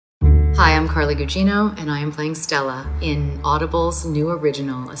Hi, I'm Carla Gugino, and I am playing Stella in Audible's new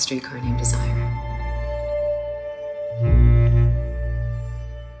original, A Streetcar Named Desire.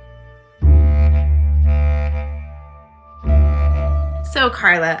 So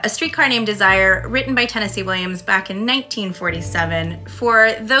Carla, A Streetcar Named Desire, written by Tennessee Williams back in 1947.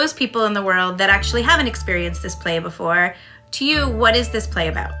 For those people in the world that actually haven't experienced this play before, to you, what is this play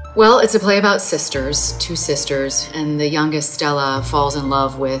about? Well, it's a play about sisters, two sisters, and the youngest, Stella, falls in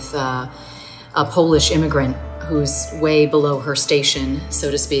love with a Polish immigrant who's way below her station,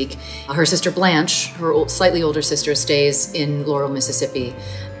 so to speak. Her sister Blanche, her slightly older sister, stays in Laurel, Mississippi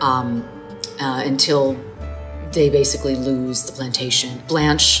until they basically lose the plantation.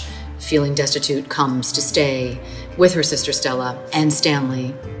 Blanche, feeling destitute, comes to stay with her sister Stella and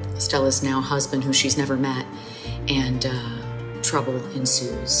Stanley, Stella's now husband, who she's never met, and trouble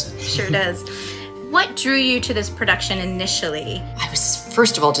ensues. Sure does. What drew you to this production initially? I was,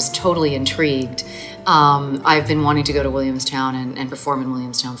 first of all, just totally intrigued. I've been wanting to go to Williamstown and perform in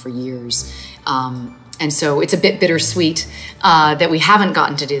Williamstown for years. And so it's a bit bittersweet that we haven't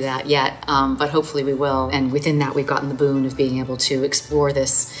gotten to do that yet, but hopefully we will. And within that, we've gotten the boon of being able to explore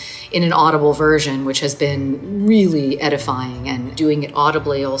this in an Audible version, which has been really edifying, and doing it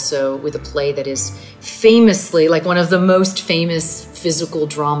audibly also with a play that is famously, like one of the most famous physical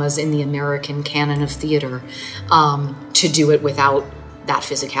dramas in the American canon of theater, to do it without that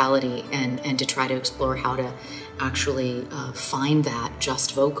physicality and to try to explore how to actually find that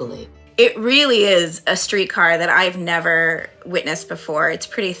just vocally. It really is a streetcar that I've never witnessed before. It's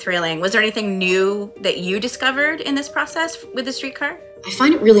pretty thrilling. Was there anything new that you discovered in this process with the streetcar? I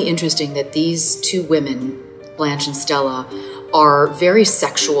find it really interesting that these two women, Blanche and Stella, are very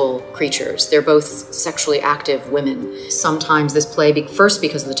sexual creatures. They're both sexually active women. Sometimes this play, first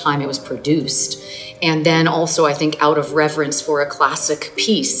because of the time it was produced, and then also I think out of reverence for a classic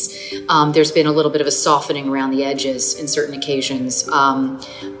piece, there's been a little bit of a softening around the edges in certain occasions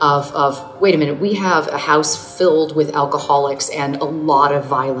of wait a minute, we have a house filled with alcoholics and a lot of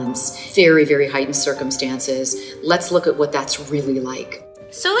violence, very, very heightened circumstances. Let's look at what that's really like.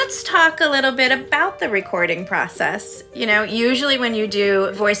 So let's talk a little bit about the recording process. You know, usually when you do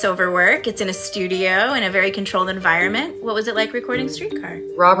voiceover work, it's in a studio in a very controlled environment. What was it like recording Streetcar?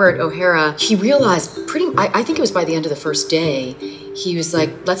 Robert O'Hara, he realized I think it was by the end of the first day, he was like,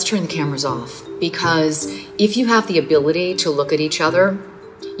 let's turn the cameras off. Because if you have the ability to look at each other,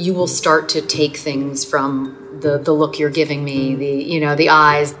 you will start to take things from the look you're giving me, the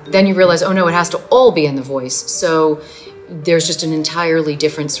eyes. Then you realize, oh no, it has to all be in the voice. So there's just an entirely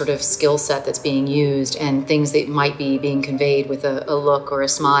different sort of skill set that's being used, and things that might be being conveyed with a look or a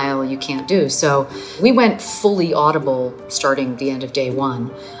smile you can't do. So we went fully audible starting the end of day one.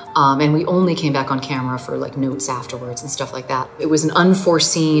 And we only came back on camera for like notes afterwards and stuff like that. It was an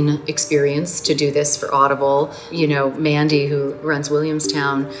unforeseen experience to do this for Audible. You know, Mandy, who runs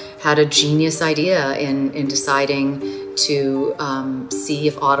Williamstown, had a genius idea in deciding to see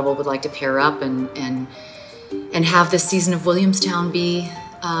if Audible would like to pair up and have this season of Williamstown be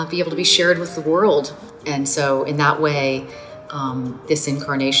able to be shared with the world. And so in that way, this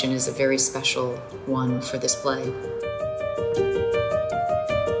incarnation is a very special one for this play.